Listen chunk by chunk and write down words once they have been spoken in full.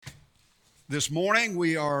This morning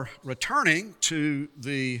we are returning to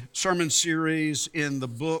the sermon series in the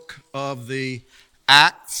book of the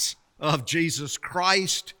Acts of Jesus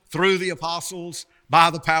Christ through the apostles by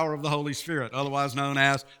the power of the Holy Spirit, otherwise known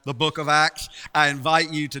as the book of Acts. I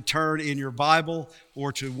invite you to turn in your Bible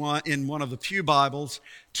or in one of the pew Bibles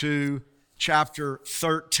to chapter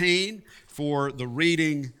 13 for the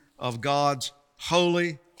reading of God's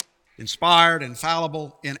holy, inspired,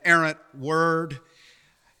 infallible, inerrant word,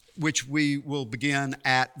 which we will begin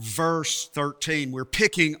at verse 13. We're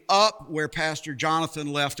picking up where Pastor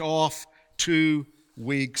Jonathan left off 2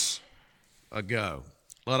 weeks ago.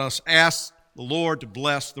 Let us ask the Lord to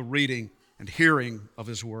bless the reading and hearing of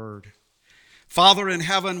His word. Father in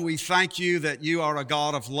heaven, we thank you that you are a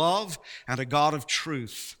God of love and a God of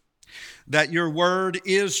truth, that your word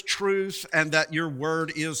is truth and that your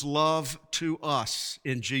word is love to us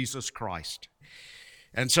in Jesus Christ.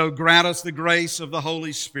 And so grant us the grace of the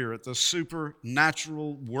Holy Spirit, the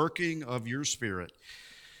supernatural working of your Spirit,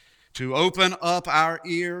 to open up our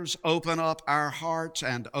ears, open up our hearts,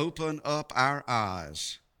 and open up our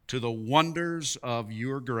eyes to the wonders of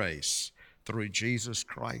your grace through Jesus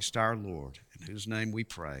Christ our Lord, in whose name we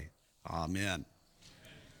pray. Amen.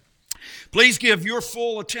 Please give your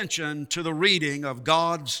full attention to the reading of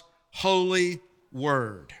God's holy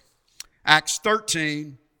word. Acts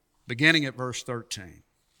 13, beginning at verse 13.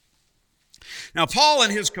 Now Paul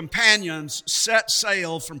and his companions set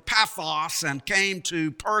sail from Paphos and came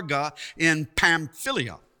to Perga in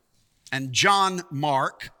Pamphylia. And John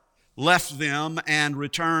Mark left them and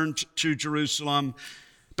returned to Jerusalem.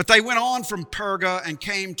 But they went on from Perga and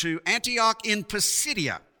came to Antioch in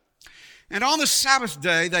Pisidia. And on the Sabbath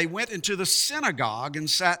day they went into the synagogue and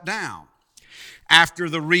sat down. After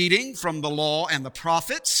the reading from the law and the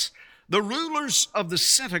prophets, the rulers of the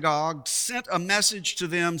synagogue sent a message to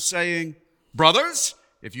them saying, "Brothers,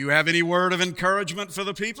 if you have any word of encouragement for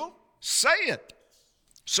the people, say it."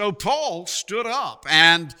 So Paul stood up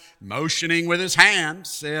and, motioning with his hand,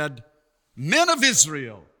 said, "Men of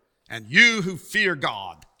Israel, and you who fear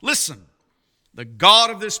God, listen. The God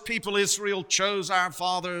of this people Israel chose our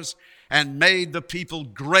fathers and made the people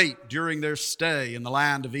great during their stay in the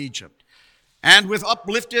land of Egypt. And with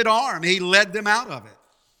uplifted arm he led them out of it.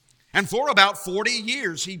 And for about 40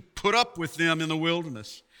 years he put up with them in the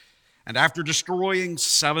wilderness. And after destroying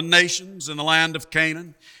 7 nations in the land of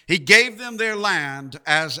Canaan, he gave them their land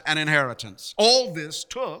as an inheritance. All this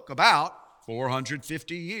took about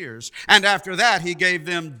 450 years. And after that, he gave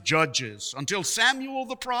them judges until Samuel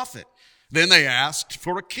the prophet. Then they asked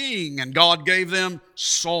for a king, and God gave them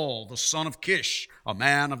Saul, the son of Kish, a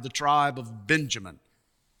man of the tribe of Benjamin,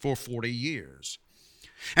 for 40 years.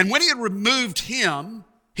 And when he had removed him,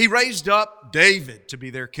 he raised up David to be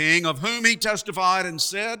their king, of whom he testified and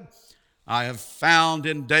said, I have found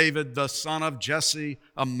in David, the son of Jesse,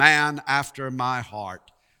 a man after my heart,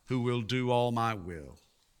 who will do all my will.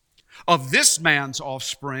 Of this man's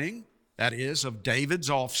offspring, that is, of David's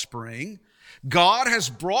offspring, God has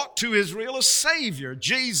brought to Israel a Savior,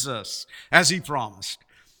 Jesus, as he promised.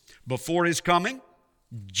 Before his coming,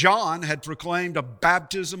 John had proclaimed a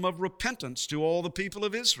baptism of repentance to all the people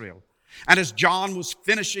of Israel. And as John was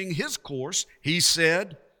finishing his course, he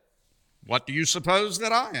said, What do you suppose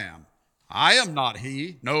that I am? I am not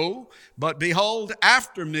he, no, but behold,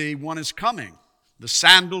 after me one is coming, the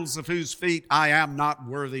sandals of whose feet I am not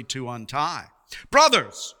worthy to untie.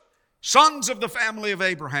 Brothers, sons of the family of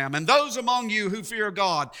Abraham, and those among you who fear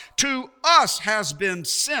God, to us has been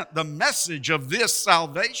sent the message of this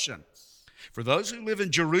salvation. For those who live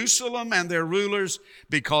in Jerusalem and their rulers,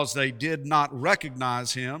 because they did not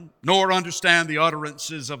recognize him, nor understand the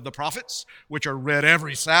utterances of the prophets, which are read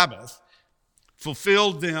every Sabbath,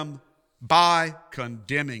 fulfilled them by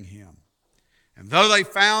condemning him. And though they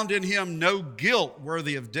found in him no guilt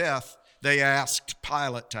worthy of death, they asked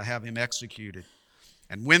Pilate to have him executed.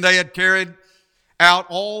 And when they had carried out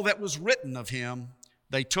all that was written of him,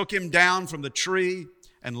 they took him down from the tree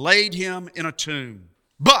and laid him in a tomb.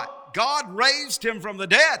 But God raised him from the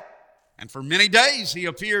dead, and for many days he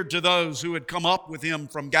appeared to those who had come up with him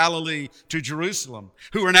from Galilee to Jerusalem,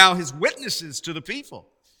 who are now his witnesses to the people.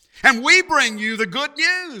 And we bring you the good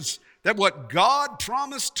news that what God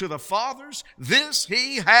promised to the fathers, this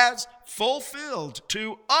he has fulfilled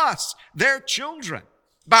to us, their children,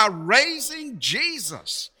 by raising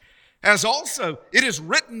Jesus. As also it is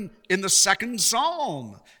written in the 2nd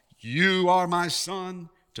Psalm, You are my son,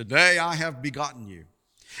 today I have begotten you.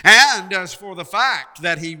 And as for the fact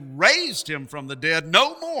that he raised him from the dead,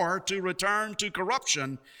 no more to return to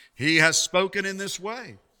corruption, he has spoken in this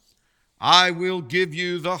way. I will give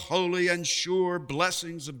you the holy and sure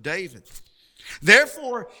blessings of David.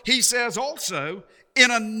 Therefore, he says also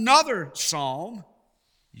in another psalm,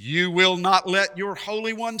 you will not let your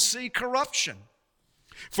Holy One see corruption.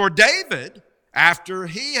 For David, after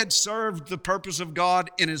he had served the purpose of God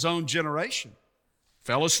in his own generation,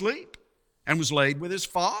 fell asleep and was laid with his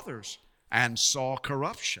fathers and saw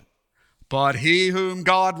corruption. But he whom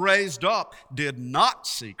God raised up did not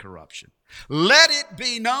see corruption. Let it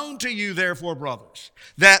be known to you, therefore, brothers,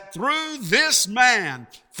 that through this man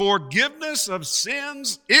forgiveness of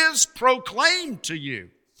sins is proclaimed to you,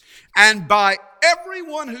 and by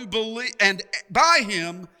everyone who and by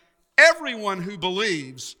him everyone who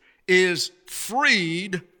believes is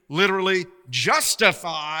freed, literally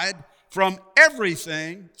justified from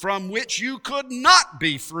everything from which you could not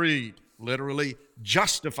be freed, literally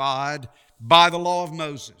justified by the law of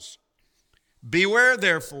Moses. Beware,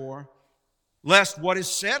 therefore, lest what is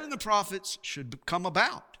said in the prophets should come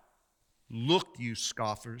about. Look, you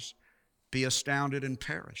scoffers, be astounded and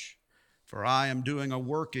perish. For I am doing a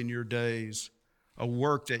work in your days, a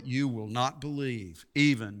work that you will not believe,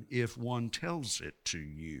 even if one tells it to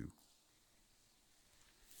you.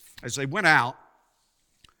 As they went out,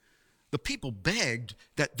 the people begged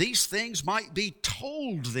that these things might be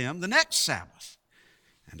told them the next Sabbath.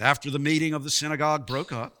 And after the meeting of the synagogue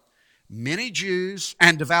broke up, many Jews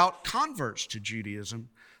and devout converts to Judaism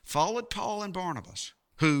followed Paul and Barnabas,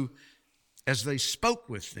 who, as they spoke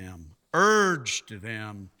with them, urged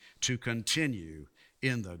them to continue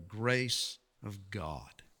in the grace of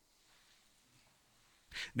God.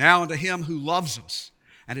 Now unto him who loves us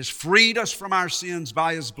and has freed us from our sins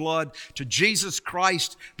by his blood, to Jesus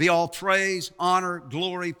Christ be all praise, honor,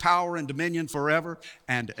 glory, power, and dominion forever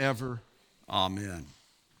and ever. Amen.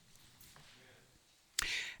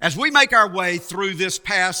 As we make our way through this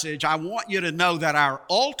passage, I want you to know that our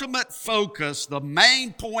ultimate focus, the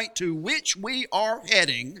main point to which we are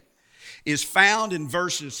heading, is found in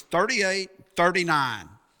verses 38, 39.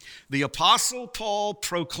 The Apostle Paul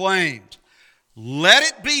proclaimed, "Let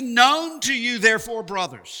it be known to you, therefore,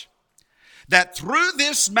 brothers, that through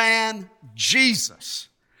this man, Jesus,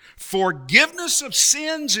 forgiveness of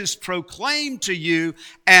sins is proclaimed to you,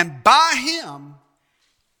 and by him,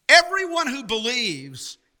 everyone who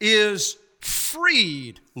believes is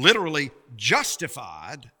freed," literally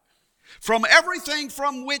justified, "from everything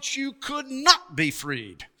from which you could not be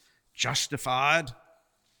freed," justified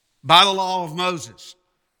by the law of Moses.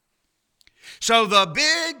 So the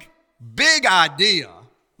big idea,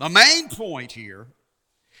 the main point here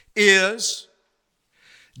is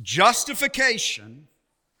justification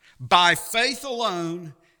by faith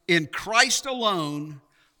alone, in Christ alone,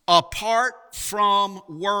 apart from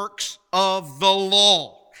works of the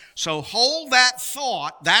law. So hold that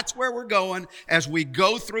thought. That's where we're going as we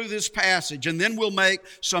go through this passage, and then we'll make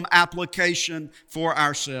some application for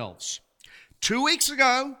ourselves. 2 weeks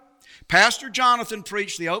ago, Pastor Jonathan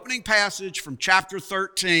preached the opening passage from chapter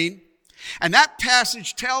 13, and that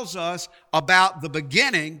passage tells us about the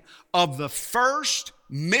beginning of the first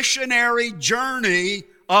missionary journey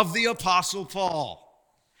of the Apostle Paul.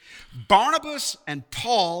 Barnabas and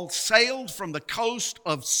Paul sailed from the coast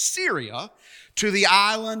of Syria to the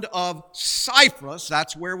island of Cyprus.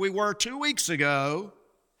 That's where we were 2 weeks ago.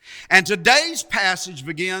 And today's passage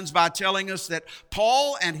begins by telling us that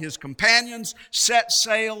Paul and his companions set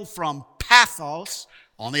sail from Paphos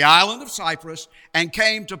on the island of Cyprus and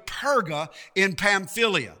came to Perga in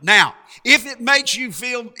Pamphylia. Now, if it makes you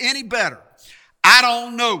feel any better, I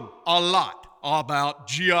don't know a lot about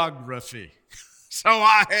geography. So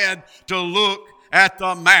I had to look at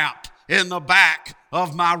the map in the back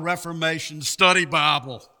of my Reformation study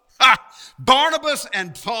Bible. Barnabas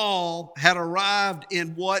and Paul had arrived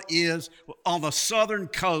in what is on the southern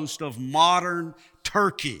coast of modern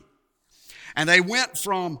Turkey. And they went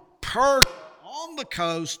from Perga on the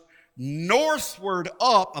coast northward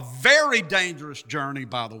up, a very dangerous journey,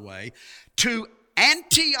 by the way, to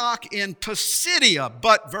Antioch in Pisidia.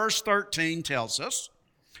 But verse 13 tells us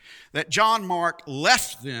that John Mark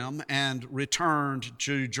left them and returned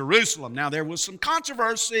to Jerusalem. Now, there was some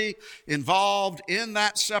controversy involved in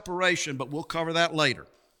that separation, but we'll cover that later,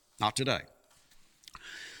 not today.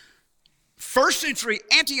 First century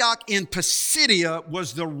Antioch in Pisidia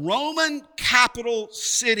was the Roman capital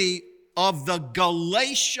city of the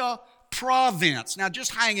Galatia province. Now,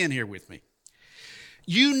 just hang in here with me.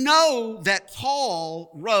 You know that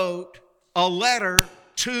Paul wrote a letter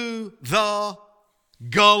to the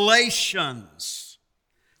Galatians.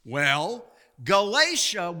 Well,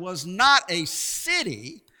 Galatia was not a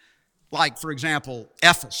city like, for example,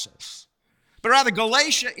 Ephesus, but rather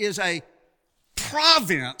Galatia was a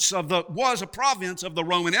province of the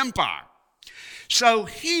Roman Empire. So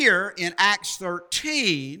here in Acts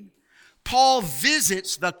 13, Paul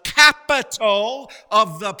visits the capital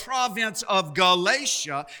of the province of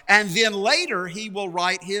Galatia, and then later he will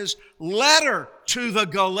write his letter to the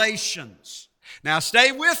Galatians. Now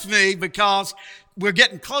stay with me because we're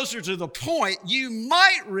getting closer to the point. You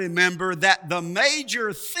might remember that the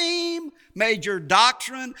major theme, major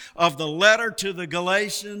doctrine of the letter to the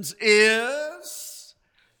Galatians is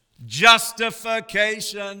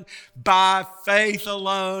justification by faith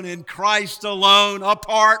alone, in Christ alone,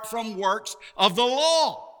 apart from works of the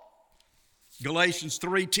law. Galatians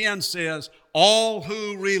 3:10 says, all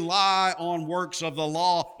who rely on works of the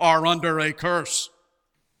law are under a curse.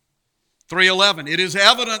 3:11, it is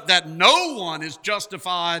evident that no one is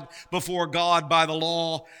justified before God by the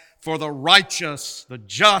law, for the righteous, the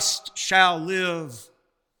just shall live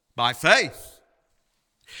by faith.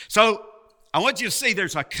 So I want you to see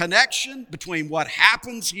there's a connection between what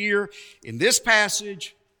happens here in this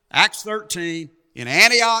passage, Acts 13, in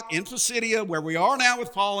Antioch, in Pisidia, where we are now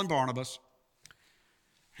with Paul and Barnabas,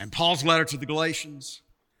 and Paul's letter to the Galatians,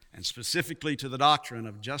 and specifically to the doctrine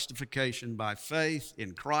of justification by faith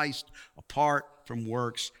in Christ apart from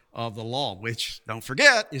works of the law, which, don't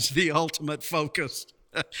forget, is the ultimate focus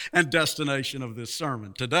and destination of this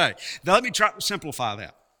sermon today. Now let me try to simplify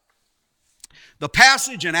that. The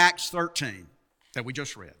passage in Acts 13 that we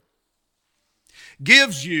just read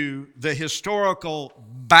gives you the historical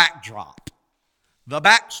backdrop, the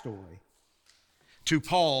backstory to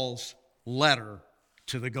Paul's letter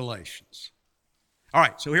to the Galatians. All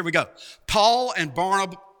right, so here we go. Paul and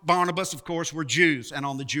Barnabas, of course, were Jews, and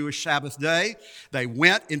on the Jewish Sabbath day, they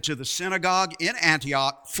went into the synagogue in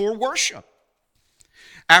Antioch for worship.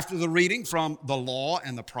 After the reading from the law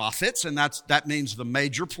and the prophets, and that means the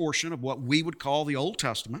major portion of what we would call the Old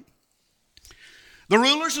Testament, the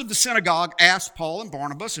rulers of the synagogue asked Paul and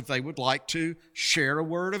Barnabas if they would like to share a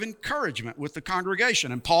word of encouragement with the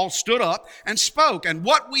congregation. And Paul stood up and spoke. And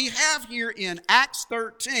what we have here in Acts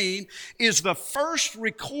 13 is the first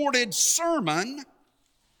recorded sermon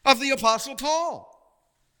of the Apostle Paul.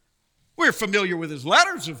 We're familiar with his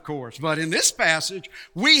letters, of course, but in this passage,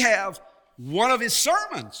 we have one of his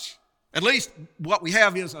sermons. At least what we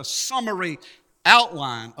have is a summary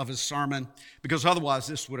outline of his sermon, because otherwise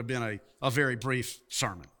this would have been a very brief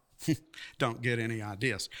sermon. Don't get any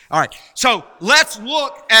ideas. All right, so let's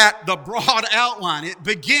look at the broad outline. It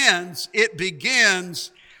begins,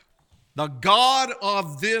 the God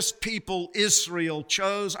of this people, Israel,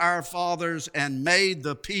 chose our fathers and made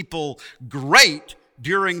the people great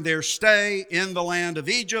during their stay in the land of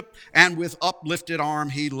Egypt, and with uplifted arm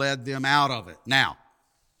he led them out of it. Now,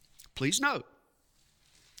 please note,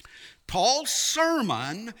 Paul's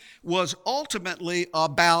sermon was ultimately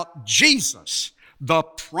about Jesus, the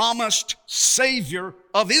promised Savior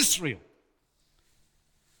of Israel.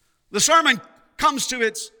 The sermon comes to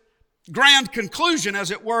its grand conclusion, as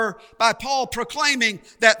it were, by Paul proclaiming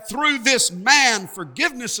that through this man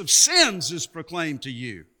forgiveness of sins is proclaimed to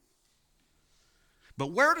you.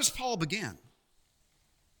 But where does Paul begin?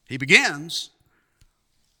 He begins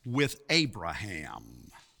with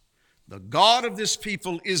Abraham. The God of this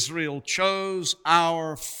people, Israel, chose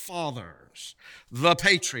our fathers, the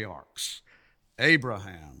patriarchs,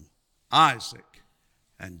 Abraham, Isaac,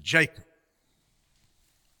 and Jacob.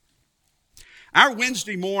 Our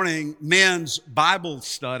Wednesday morning men's Bible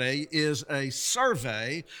study is a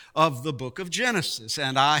survey of the book of Genesis,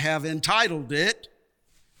 and I have entitled it,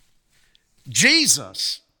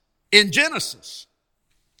 Jesus in Genesis.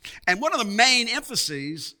 And one of the main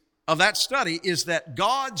emphases of that study is that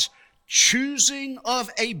God's choosing of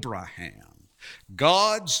Abraham,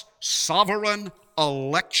 God's sovereign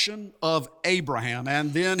election of Abraham,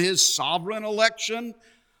 and then his sovereign election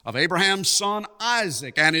of Abraham's son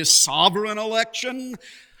Isaac, and his sovereign election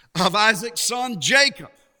of Isaac's son Jacob,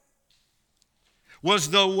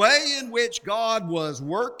 was the way in which God was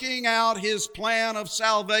working out his plan of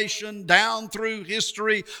salvation down through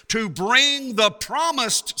history to bring the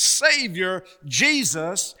promised Savior,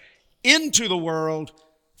 Jesus, into the world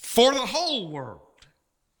for the whole world.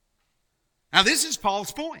 Now, this is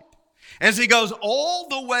Paul's point. As he goes all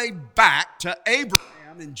the way back to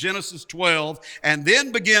Abraham in Genesis 12 and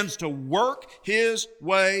then begins to work his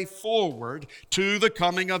way forward to the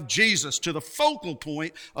coming of Jesus, to the focal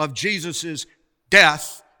point of Jesus'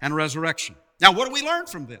 death and resurrection. Now, what do we learn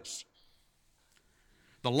from this?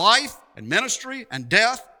 The life and ministry and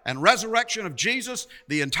death and resurrection of Jesus,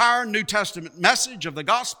 the entire New Testament message of the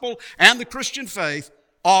gospel and the Christian faith,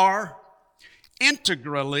 are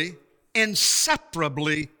integrally,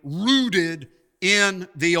 inseparably rooted in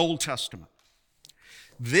the Old Testament.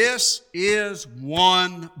 This is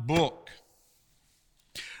one book.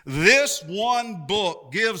 This one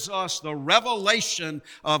book gives us the revelation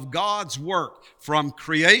of God's work from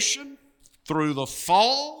creation through the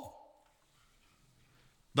fall,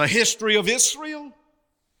 the history of Israel,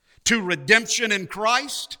 to redemption in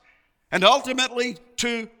Christ, and ultimately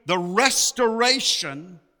to the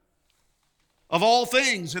restoration of all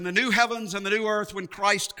things in the new heavens and the new earth when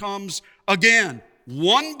Christ comes again.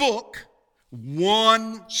 One book,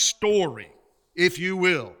 one story, if you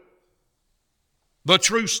will. The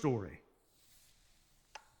true story.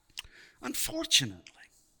 Unfortunately,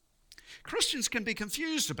 Christians can be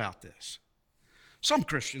confused about this. Some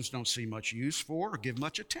Christians don't see much use for or give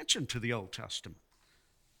much attention to the Old Testament.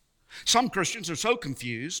 Some Christians are so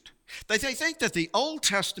confused that they think that the Old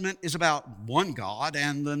Testament is about one God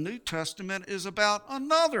and the New Testament is about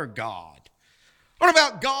another God. What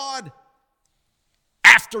about God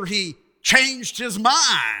after He changed His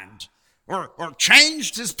mind or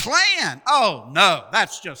changed His plan? Oh, no,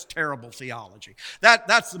 that's just terrible theology.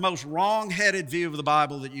 That's the most wrong-headed view of the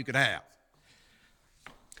Bible that you could have.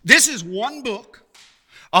 This is one book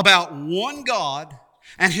about one God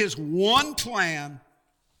and His one plan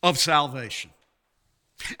of salvation.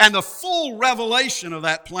 And the full revelation of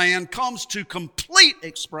that plan comes to complete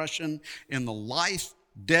expression in the life,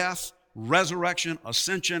 death, resurrection,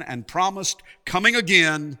 ascension, and promised coming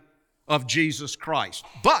again of Jesus Christ.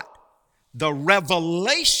 But the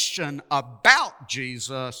revelation about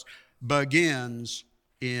Jesus begins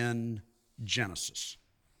in Genesis.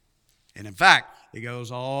 And in fact, it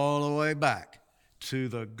goes all the way back to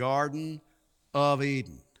the Garden of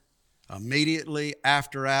Eden. Immediately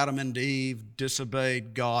after Adam and Eve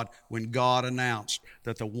disobeyed God, when God announced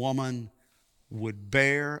that the woman would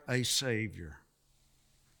bear a Savior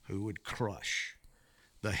who would crush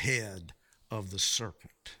the head of the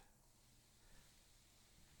serpent.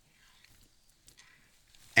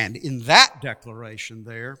 And in that declaration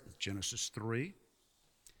there, Genesis 3,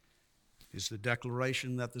 is the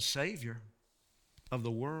declaration that the Savior of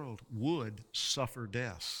the world would suffer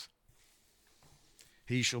death.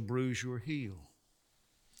 He shall bruise your heel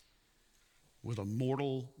with a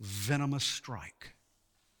mortal, venomous strike.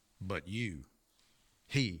 But you,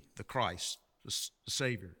 He, the Christ, the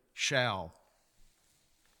Savior, shall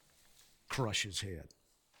crush His head.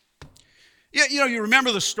 Yeah, you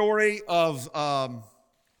remember the story of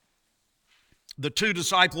the two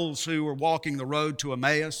disciples who were walking the road to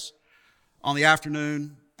Emmaus on the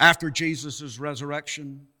afternoon after Jesus'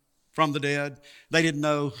 resurrection from the dead. They didn't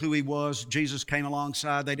know who He was. Jesus came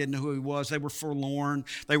alongside. They didn't know who He was. They were forlorn.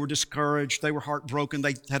 They were discouraged. They were heartbroken.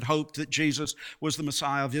 They had hoped that Jesus was the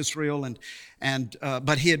Messiah of Israel,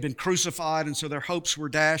 but He had been crucified, and so their hopes were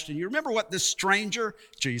dashed. And you remember what this stranger,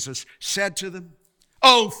 Jesus, said to them?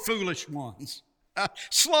 "Oh, foolish ones,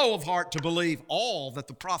 slow of heart to believe all that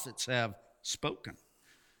the prophets have spoken."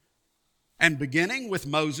 And beginning with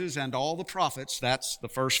Moses and all the prophets, that's the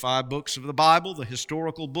first 5 books of the Bible, the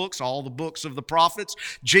historical books, all the books of the prophets,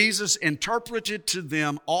 Jesus interpreted to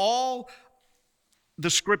them all the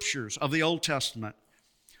scriptures of the Old Testament,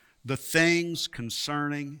 the things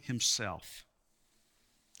concerning Himself.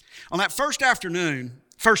 On that first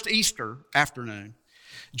Easter afternoon,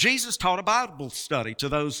 Jesus taught a Bible study to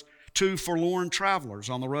those 2 forlorn travelers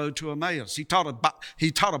on the road to Emmaus. He taught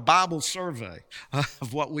a Bible survey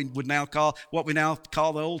of what we now call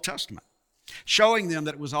the Old Testament, showing them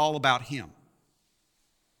that it was all about Him.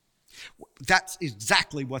 That's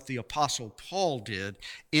exactly what the Apostle Paul did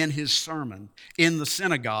in his sermon in the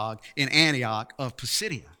synagogue in Antioch of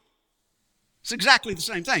Pisidia. It's exactly the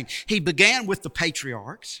same thing. He began with the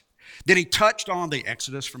patriarchs. Then he touched on the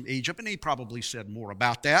Exodus from Egypt, and he probably said more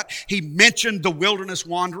about that. He mentioned the wilderness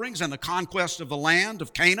wanderings and the conquest of the land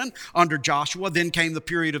of Canaan under Joshua. Then came the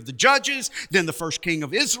period of the judges, then the first king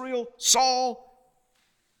of Israel, Saul.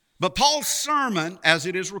 But Paul's sermon, as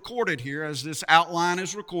it is recorded here, as this outline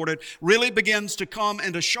is recorded, really begins to come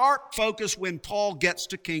into sharp focus when Paul gets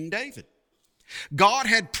to King David. God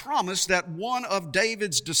had promised that one of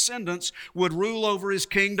David's descendants would rule over His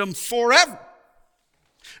kingdom forever.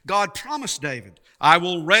 God promised David, "I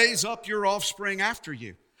will raise up your offspring after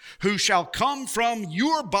you, who shall come from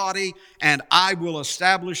your body, and I will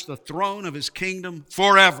establish the throne of His kingdom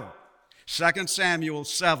forever." 2 Samuel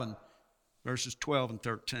 7, verses 12 and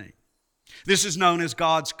 13. This is known as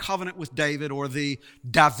God's covenant with David, or the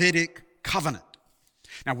Davidic covenant.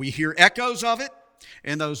 Now, we hear echoes of it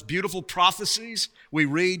in those beautiful prophecies we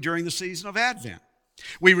read during the season of Advent.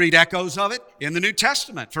 We read echoes of it in the New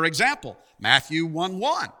Testament. For example, Matthew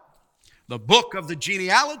 1:1, the book of the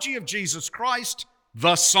genealogy of Jesus Christ,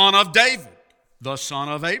 the son of David, the son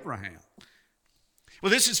of Abraham. Well,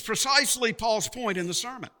 this is precisely Paul's point in the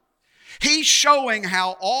sermon. He's showing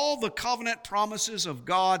how all the covenant promises of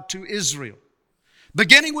God to Israel,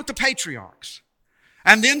 beginning with the patriarchs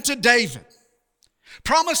and then to David,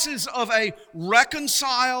 promises of a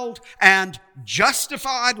reconciled and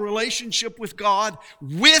justified relationship with God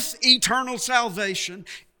with eternal salvation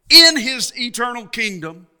in His eternal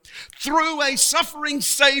kingdom through a suffering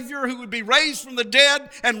Savior who would be raised from the dead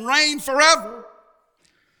and reign forever.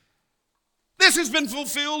 This has been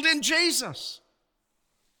fulfilled in Jesus.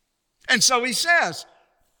 And so he says,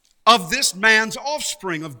 of this man's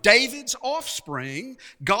offspring, of David's offspring,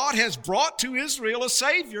 God has brought to Israel a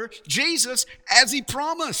Savior, Jesus, as He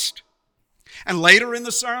promised. And later in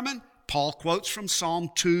the sermon, Paul quotes from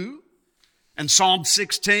Psalm 2 and Psalm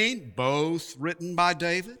 16, both written by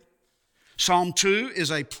David. Psalm 2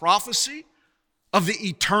 is a prophecy of the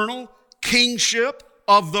eternal kingship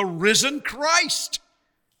of the risen Christ.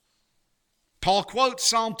 Paul quotes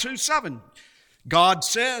Psalm 2:7. God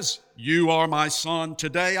says, "You are my son,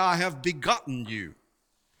 today I have begotten you,"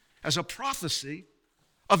 as a prophecy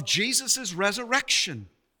of Jesus' resurrection,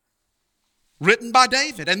 written by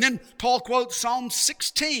David. And then Paul quotes Psalm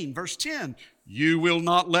 16, verse 10, "You will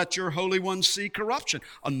not let your Holy One see corruption,"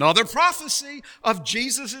 another prophecy of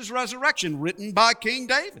Jesus' resurrection, written by King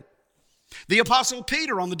David. The Apostle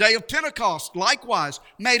Peter on the day of Pentecost likewise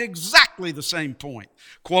made exactly the same point,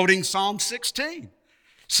 quoting Psalm 16.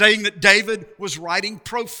 Saying that David was writing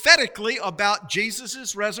prophetically about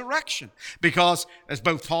Jesus' resurrection. Because, as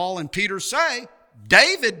both Paul and Peter say,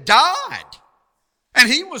 David died. And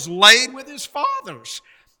he was laid with his fathers.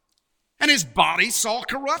 And his body saw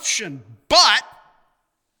corruption. But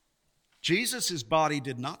Jesus' body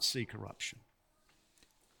did not see corruption.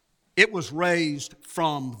 It was raised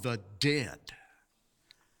from the dead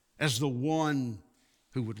as the one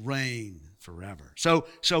who would reign forever. So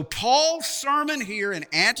Paul's sermon here in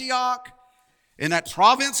Antioch, in that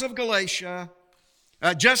province of Galatia,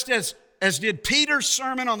 just as did Peter's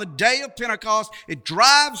sermon on the day of Pentecost, it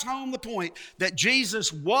drives home the point that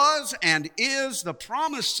Jesus was and is the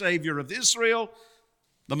promised Savior of Israel,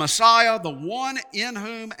 the Messiah, the one in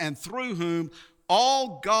whom and through whom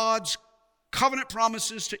all God's covenant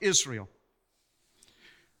promises to Israel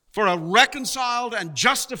for a reconciled and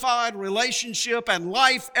justified relationship and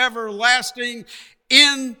life everlasting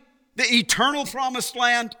in the eternal promised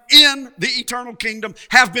land, in the eternal kingdom,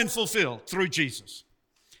 have been fulfilled through Jesus.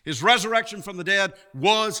 His resurrection from the dead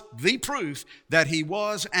was the proof that He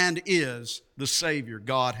was and is the Savior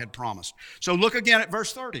God had promised. So look again at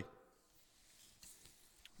verse 30.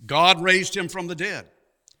 God raised Him from the dead,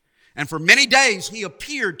 and for many days He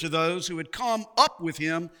appeared to those who had come up with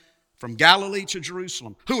Him from Galilee to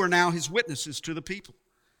Jerusalem, who are now His witnesses to the people.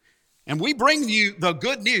 And we bring you the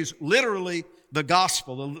good news, literally the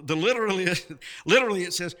gospel. Literally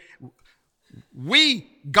it says,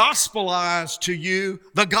 we gospelize to you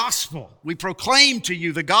the gospel. We proclaim to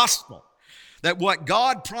you the gospel. That what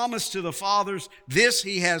God promised to the fathers, this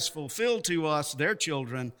He has fulfilled to us, their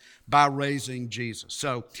children, by raising Jesus.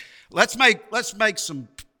 So let's make some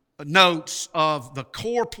notes of the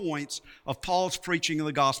core points of Paul's preaching of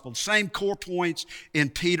the gospel. The same core points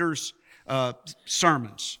in Peter's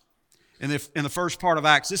sermons in the first part of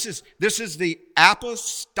Acts. This is the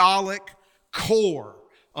apostolic core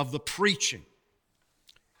of the preaching.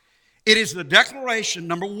 It is the declaration,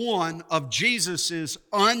 number one, of Jesus'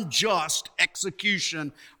 unjust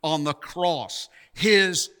execution on the cross,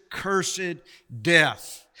 His cursed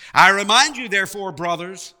death. I remind you, therefore,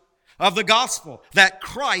 brothers, of the gospel, that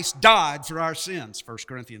Christ died for our sins, 1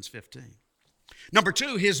 Corinthians 15. Number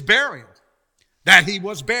two, His burial, that He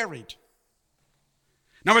was buried.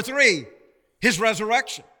 Number three, His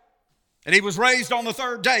resurrection, and He was raised on the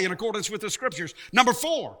third day in accordance with the Scriptures. Number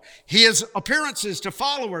four, His appearances to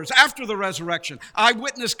followers after the resurrection,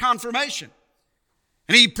 eyewitness confirmation.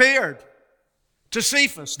 And He appeared to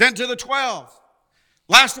Cephas, then to the 12.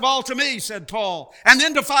 Last of all to me, said Paul, and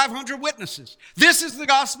then to 500 witnesses. This is the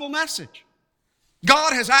gospel message.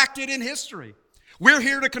 God has acted in history. We're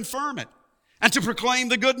here to confirm it and to proclaim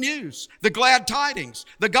the good news, the glad tidings,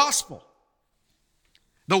 the gospel.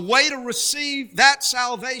 The way to receive that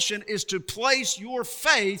salvation is to place your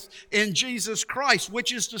faith in Jesus Christ,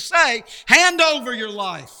 which is to say, hand over your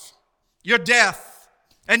life, your death,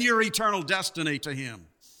 and your eternal destiny to Him.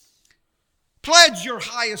 Pledge your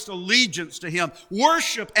highest allegiance to Him.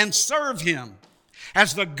 Worship and serve Him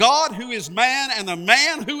as the God who is man and the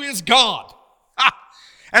man who is God.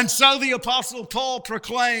 And so the Apostle Paul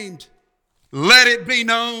proclaimed, "Let it be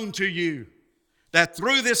known to you that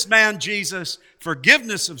through this man Jesus,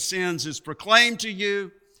 forgiveness of sins is proclaimed to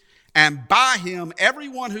you, and by Him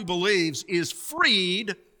everyone who believes is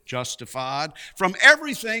freed justified. From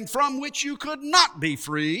everything from which you could not be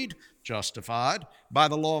freed, justified by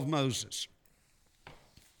the law of Moses.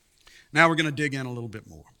 Now we're going to dig in a little bit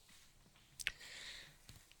more.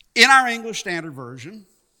 In our English Standard Version,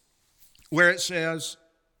 where it says,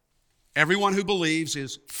 everyone who believes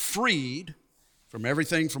is freed from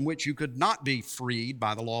everything from which you could not be freed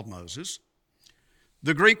by the law of Moses,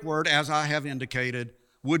 the Greek word, as I have indicated,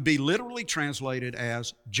 would be literally translated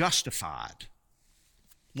as justified.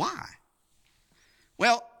 Why?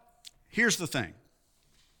 Well, here's the thing.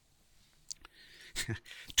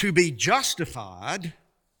 To be justified,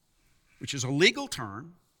 which is a legal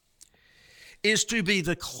term, is to be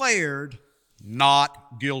declared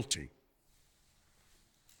not guilty.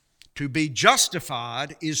 To be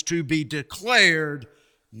justified is to be declared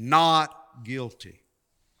not guilty.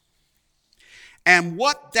 And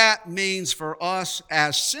what that means for us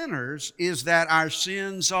as sinners is that our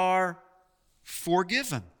sins are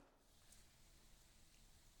forgiven.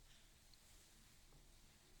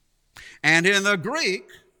 And in the Greek,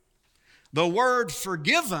 the word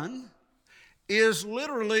forgiven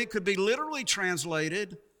could be literally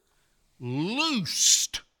translated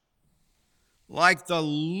loosed, like the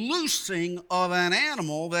loosing of an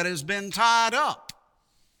animal that has been tied up.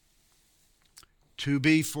 To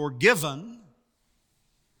be forgiven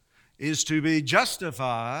is to be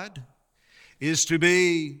justified, is to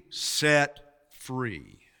be set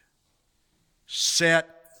free. Set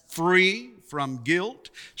free from guilt,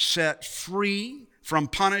 set free from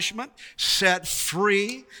punishment, set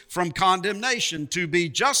free from condemnation. To be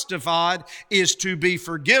justified is to be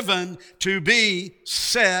forgiven, to be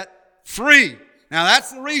set free. Now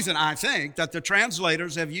that's the reason I think that the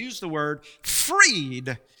translators have used the word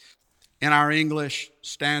freed in our English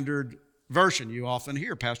Standard Version. You often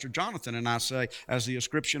hear Pastor Jonathan and I say as the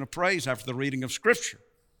ascription of praise after the reading of Scripture.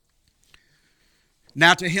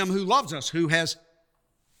 Now to him who loves us, who has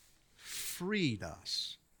freed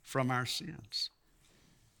us from our sins.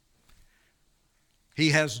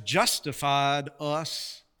 He has justified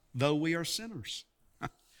us though we are sinners.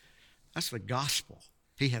 That's the gospel.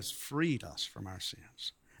 He has freed us from our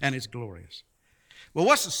sins. And it's glorious. Well,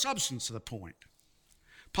 what's the substance of the point?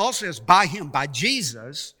 Paul says by him, by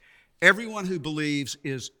Jesus, everyone who believes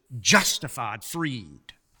is justified,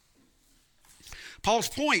 freed. Paul's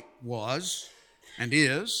point was and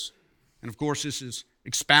is, and of course this is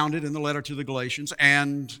expounded in the letter to the Galatians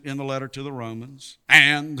and in the letter to the Romans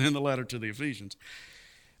and in the letter to the Ephesians,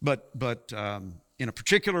 but in a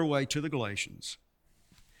particular way to the Galatians,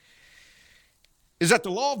 is that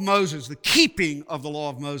the law of Moses, the keeping of the law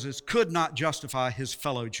of Moses, could not justify his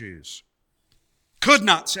fellow Jews, could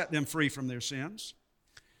not set them free from their sins.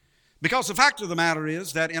 Because the fact of the matter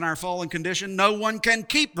is that in our fallen condition, no one can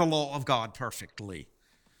keep the law of God perfectly.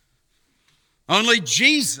 Only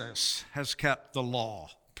Jesus has kept the law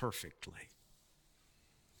perfectly.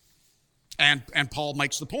 And Paul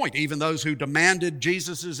makes the point, even those who demanded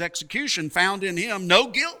Jesus' execution found in him no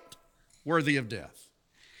guilt worthy of death.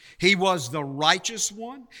 He was the righteous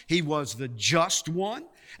one, he was the just one,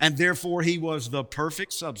 and therefore he was the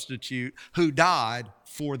perfect substitute who died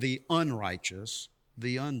for the unrighteous,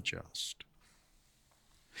 the unjust.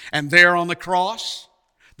 And there on the cross,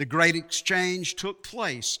 the great exchange took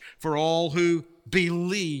place for all who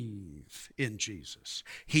believe in Jesus.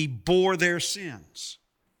 He bore their sins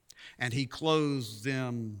and he clothed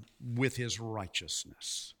them with his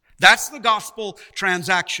righteousness. That's the gospel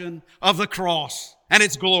transaction of the cross, and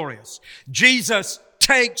it's glorious. Jesus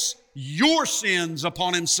takes your sins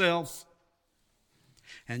upon himself,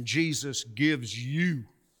 and Jesus gives you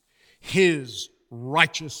his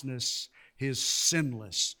righteousness, his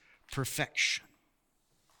sinless perfection.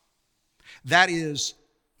 That is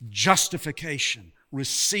justification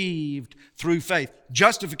received through faith.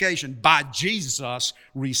 Justification by Jesus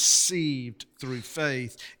received through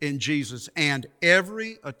faith in Jesus. And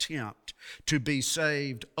every attempt to be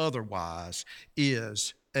saved otherwise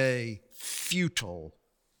is a futile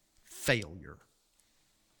failure.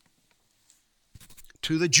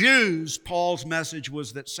 To the Jews, Paul's message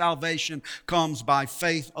was that salvation comes by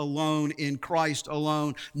faith alone, in Christ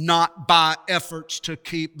alone, not by efforts to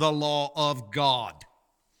keep the law of God.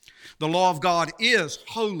 The law of God is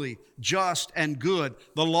holy, just, and good.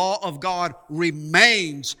 The law of God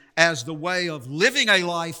remains as the way of living a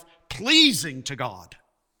life pleasing to God.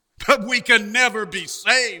 But we can never be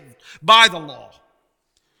saved by the law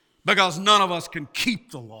because none of us can keep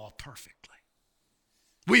the law perfectly.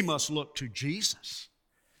 We must look to Jesus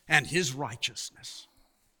and his righteousness.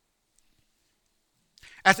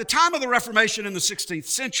 At the time of the Reformation in the 16th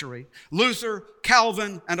century, Luther,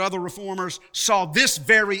 Calvin, and other reformers saw this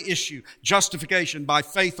very issue, justification by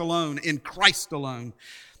faith alone, in Christ alone,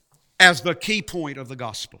 as the key point of the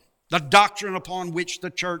gospel, the doctrine upon which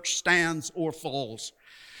the church stands or falls.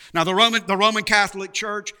 Now, the Roman Catholic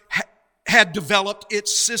Church had developed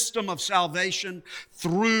its system of salvation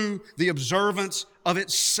through the observance of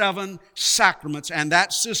its 7 sacraments, and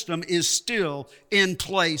that system is still in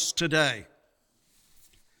place today.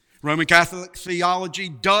 Roman Catholic theology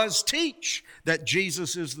does teach that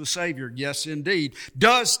Jesus is the Savior. Yes, indeed.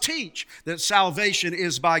 Does teach that salvation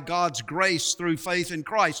is by God's grace through faith in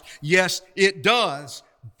Christ. Yes, it does.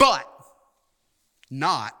 But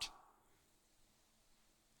not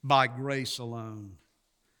by grace alone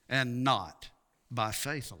and not by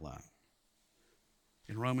faith alone.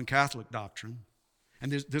 In Roman Catholic doctrine,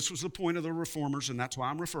 and this was the point of the reformers, and that's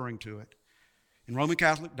why I'm referring to it. In Roman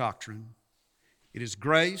Catholic doctrine, it is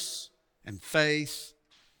grace and faith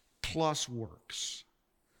plus works,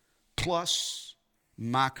 plus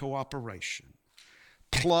my cooperation,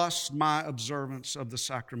 plus my observance of the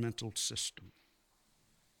sacramental system.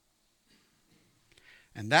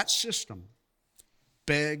 And that system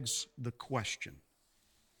begs the question,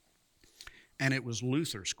 and it was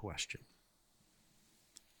Luther's question: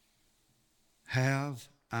 have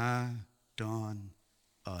I done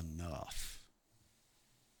enough?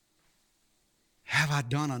 Have I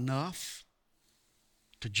done enough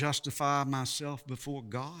to justify myself before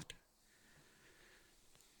God?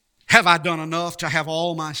 Have I done enough to have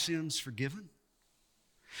all my sins forgiven?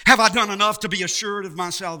 Have I done enough to be assured of my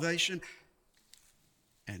salvation?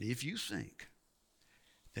 And if you think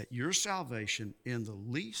that your salvation in the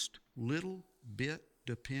least little bit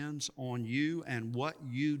depends on you and what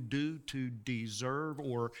you do to deserve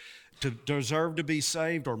to be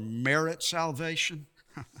saved or merit salvation,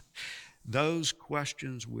 those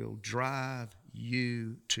questions will drive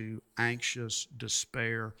you to anxious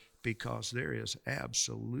despair, because there is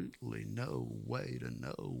absolutely no way to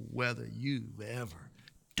know whether you've ever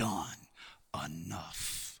done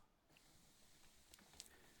enough.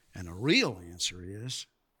 And the real answer is,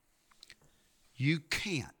 you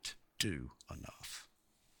can't do enough.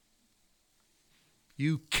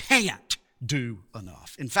 You can't do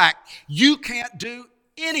enough. In fact, you can't do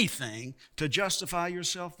anything to justify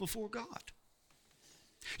yourself before God.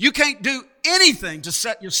 You can't do anything to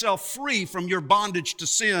set yourself free from your bondage to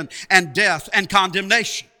sin and death and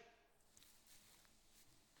condemnation.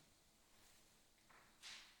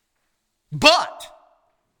 But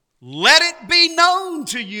let it be known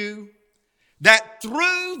to you that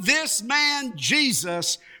through this man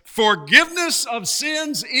Jesus, forgiveness of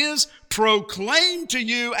sins is proclaimed to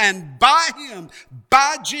you, and by him,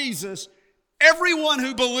 by Jesus, everyone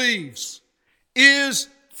who believes is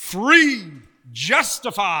freed,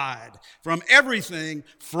 justified from everything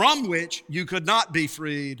from which you could not be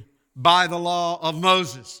freed by the law of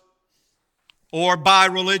Moses, or by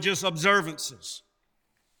religious observances,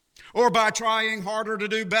 or by trying harder to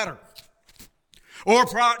do better, or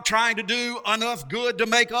trying to do enough good to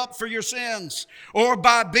make up for your sins, or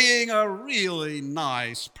by being a really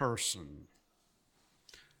nice person.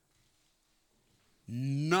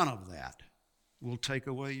 None of that will take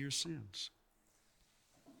away your sins.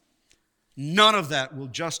 None of that will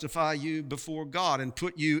justify you before God and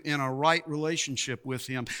put you in a right relationship with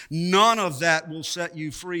Him. None of that will set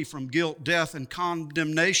you free from guilt, death, and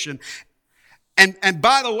condemnation. And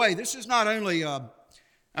by the way, this is not only, I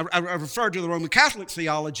referred to the Roman Catholic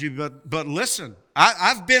theology, but listen,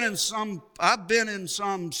 I've been in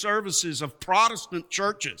some services of Protestant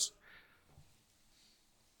churches,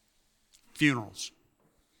 funerals,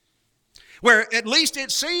 where at least it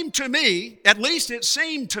seemed to me,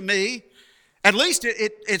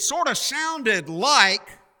 it sort of sounded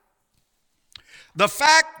like the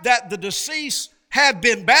fact that the deceased had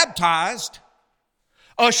been baptized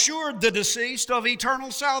assured the deceased of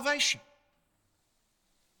eternal salvation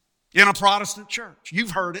in a Protestant church.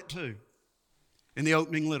 You've heard it too in the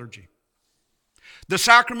opening liturgy. The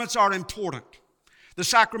sacraments are important. The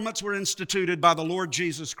sacraments were instituted by the Lord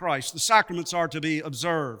Jesus Christ. The sacraments are to be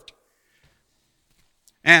observed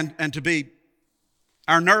and to be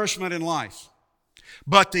our nourishment in life.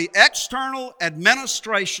 But the external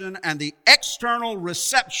administration and the external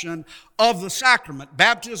reception of the sacrament,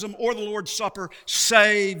 baptism or the Lord's Supper,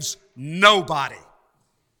 saves nobody.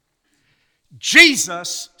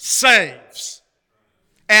 Jesus saves,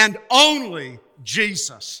 and only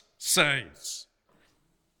Jesus saves.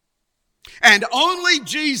 And only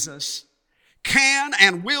Jesus can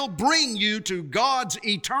and will bring you to God's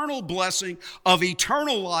eternal blessing of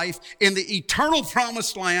eternal life in the eternal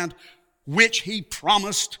promised land which He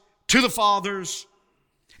promised to the fathers,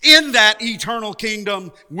 in that eternal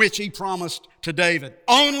kingdom which He promised to David.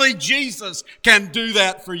 Only Jesus can do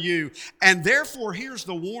that for you. And therefore, here's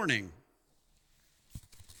the warning.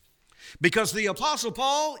 Because the Apostle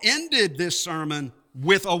Paul ended this sermon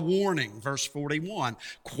with a warning, verse 41,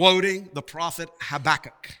 quoting the prophet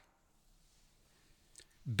Habakkuk.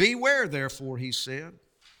 Beware, therefore, he said,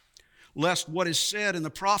 lest what is said in the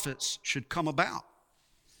prophets should come about.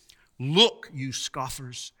 Look, you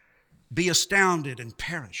scoffers, be astounded and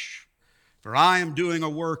perish. For I am doing a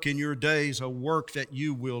work in your days, a work that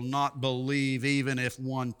you will not believe, even if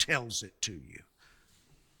one tells it to you.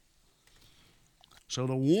 So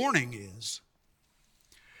the warning is,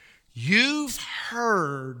 you've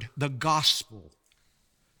heard the gospel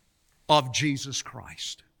of Jesus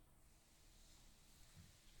Christ.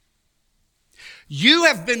 You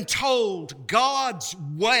have been told God's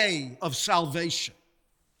way of salvation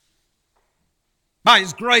by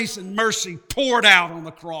His grace and mercy poured out on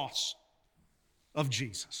the cross of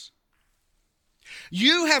Jesus.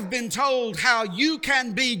 You have been told how you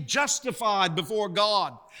can be justified before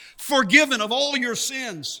God, forgiven of all your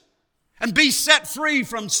sins, and be set free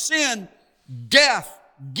from sin, death,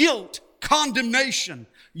 guilt, condemnation.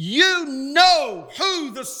 You know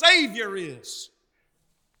who the Savior is.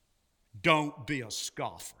 Don't be a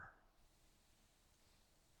scoffer.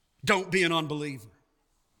 Don't be an unbeliever.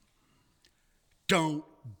 Don't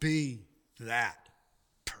be that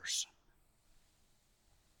person.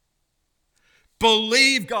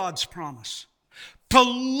 Believe God's promise.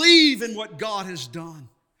 Believe in what God has done.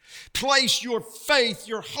 Place your faith,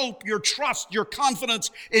 your hope, your trust, your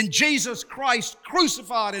confidence in Jesus Christ,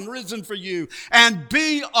 crucified and risen for you, and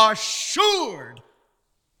be assured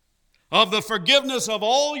of the forgiveness of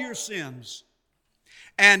all your sins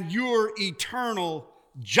and your eternal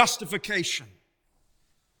justification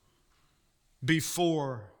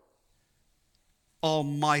before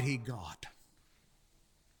Almighty God.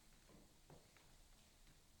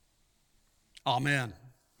 Amen.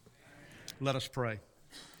 Let us pray.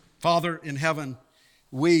 Father in heaven,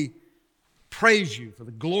 we praise you for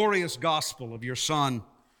the glorious gospel of your Son,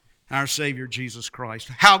 our Savior Jesus Christ.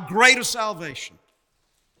 How great a salvation!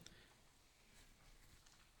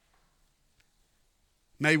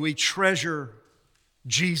 May we treasure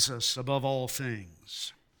Jesus above all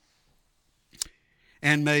things.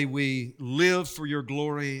 And may we live for your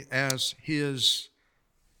glory as His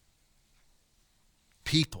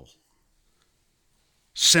people,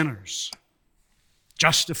 sinners,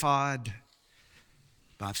 justified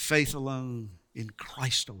by faith alone, in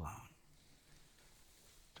Christ alone,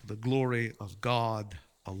 to the glory of God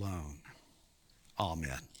alone.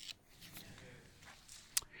 Amen.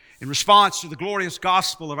 In response to the glorious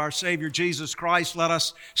gospel of our Savior Jesus Christ, let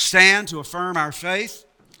us stand to affirm our faith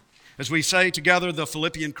as we say together the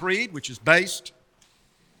Philippian Creed, which is based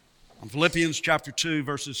on Philippians chapter 2,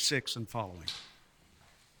 verses 6 and following.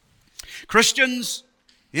 Christians,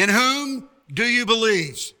 in whom do you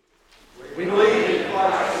believe? We believe in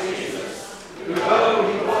Christ Jesus, who though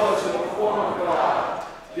He was in the form of God,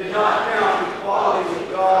 did not count equality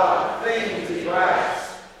with God a thing to be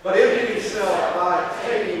grasped, but emptied Himself by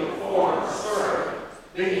taking the form of a servant,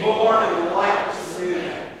 being born in the likeness of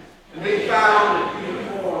men, and being found in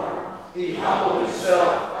human form, He humbled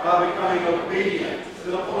Himself by becoming obedient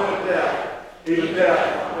to the point of death, even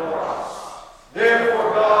death on the cross.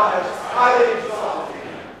 Therefore God has highly exalted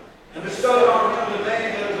Him and bestowed on Him the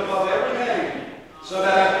name that is above every name, so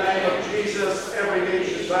that at the name of Jesus every knee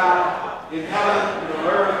should bow in heaven